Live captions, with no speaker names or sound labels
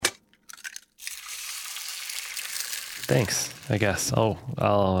Thanks, I guess.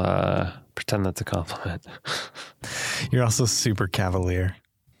 I'll pretend that's a compliment. You're also super cavalier.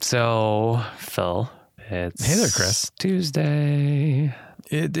 So, Phil, it's... Hey there, Chris. Tuesday.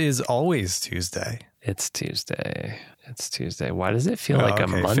 It is always Tuesday. It's Tuesday. Why does it feel like a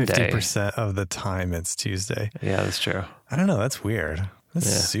Monday? 50% of the time it's Tuesday. Yeah, that's true. I don't know. That's weird. That's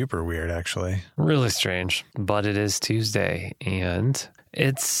super weird, actually. Really strange. But it is Tuesday, and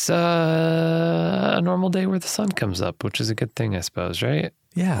it's a normal day where the sun comes up, which is a good thing, I suppose, right?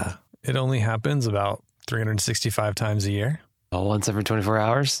 Yeah. It only happens about 365 times a year. Oh, once every 24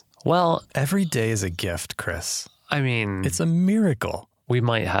 hours? Well, every day is a gift, Chris. I mean, it's a miracle. We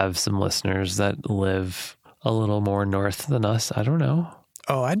might have some listeners that live a little more north than us. I don't know.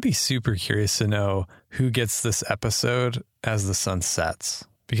 Oh, I'd be super curious to know who gets this episode as the sun sets,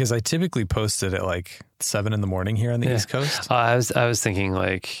 because I typically post it at like 7 a.m. here on the East Coast. I was thinking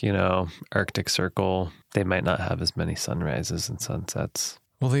like, Arctic Circle, they might not have as many sunrises and sunsets.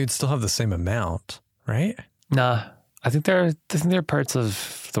 Well, they'd still have the same amount, right? Nah, I think there are parts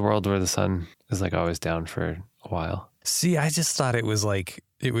of the world where the sun is like always down for a while. See, I just thought it was like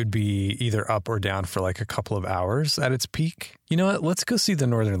it would be either up or down for like a couple of hours at its peak. You know what? Let's go see the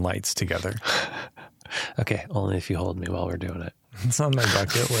Northern Lights together. Okay, only if you hold me while we're doing it. It's on my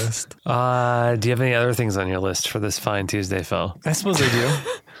bucket list. Do you have any other things on your list for this fine Tuesday, Phil? I suppose I do.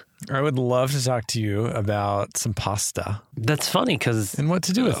 I would love to talk to you about some pasta. That's funny because... And what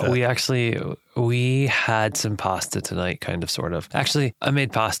to do with it. We had some pasta tonight, kind of, sort of. Actually, I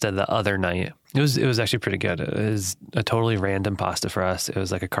made pasta the other night. It was actually pretty good. It was a totally random pasta for us. It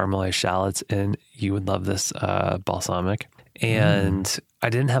was like a caramelized shallots, and you would love this balsamic. And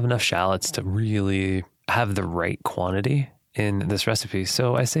I didn't have enough shallots to really have the right quantity in this recipe.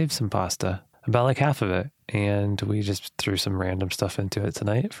 So I saved some pasta, about like half of it. And we just threw some random stuff into it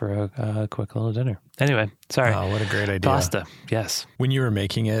tonight for a quick little dinner. Anyway, sorry. Oh, what a great idea. Pasta, yes. When you were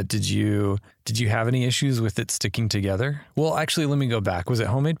making it, did you have any issues with it sticking together? Well, actually, let me go back. Was it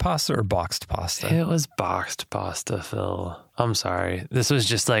homemade pasta or boxed pasta? It was boxed pasta, Phil. I'm sorry. This was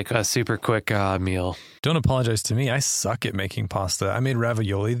just like a super quick meal. Don't apologize to me. I suck at making pasta. I made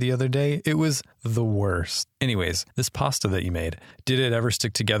ravioli the other day. It was the worst. Anyways, this pasta that you made, did it ever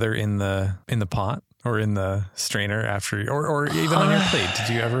stick together in the pot? Or in the strainer after, or even on your plate?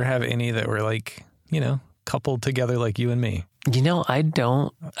 Did you ever have any that were like, coupled together like you and me? I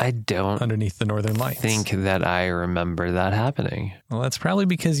don't underneath the Northern Lights think that I remember that happening. Well, that's probably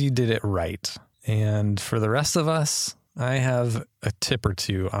because you did it right. And for the rest of us, I have a tip or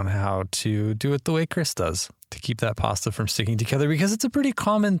two on how to do it the way Chris does to keep that pasta from sticking together, because it's a pretty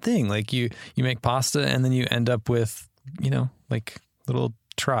common thing. Like you make pasta and then you end up with, like little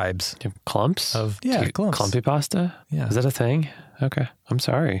tribes. Clumps? Clumps. Clumpy pasta? Yeah. Is that a thing? Okay. I'm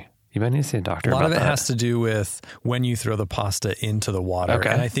sorry. You might need to see a doctor about that. A lot of it has to do with when you throw the pasta into the water. Okay.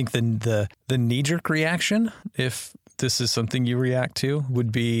 And I think the knee-jerk reaction, if this is something you react to,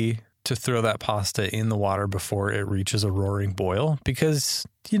 would be to throw that pasta in the water before it reaches a roaring boil, because,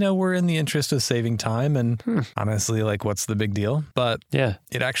 we're in the interest of saving time and honestly, like, what's the big deal? But yeah,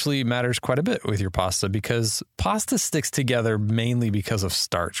 it actually matters quite a bit with your pasta, because pasta sticks together mainly because of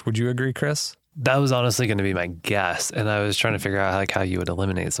starch. Would you agree, Chris? That was honestly going to be my guess. And I was trying to figure out like how you would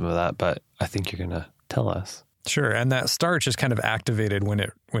eliminate some of that, but I think you're going to tell us. Sure. And that starch is kind of activated when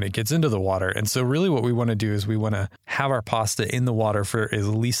it gets into the water. And so really what we want to do is we want to have our pasta in the water for as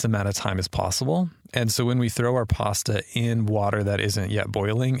least amount of time as possible. And so when we throw our pasta in water that isn't yet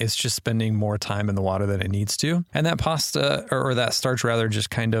boiling, it's just spending more time in the water than it needs to. And that pasta, or that starch rather, just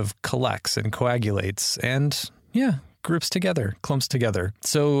kind of collects and coagulates and groups together, clumps together.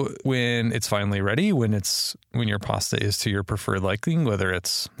 So when it's finally ready, when your pasta is to your preferred liking, whether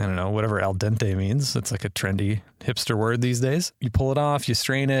it's, I don't know, whatever al dente means, it's like a trendy hipster word these days. You pull it off, you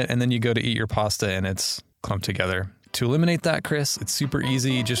strain it, and then you go to eat your pasta and it's clumped together. To eliminate that, Chris, it's super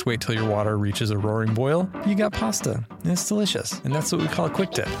easy. Just wait till your water reaches a roaring boil. You got pasta, and it's delicious. And that's what we call a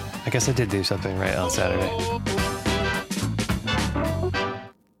quick tip. I guess I did do something right on Saturday.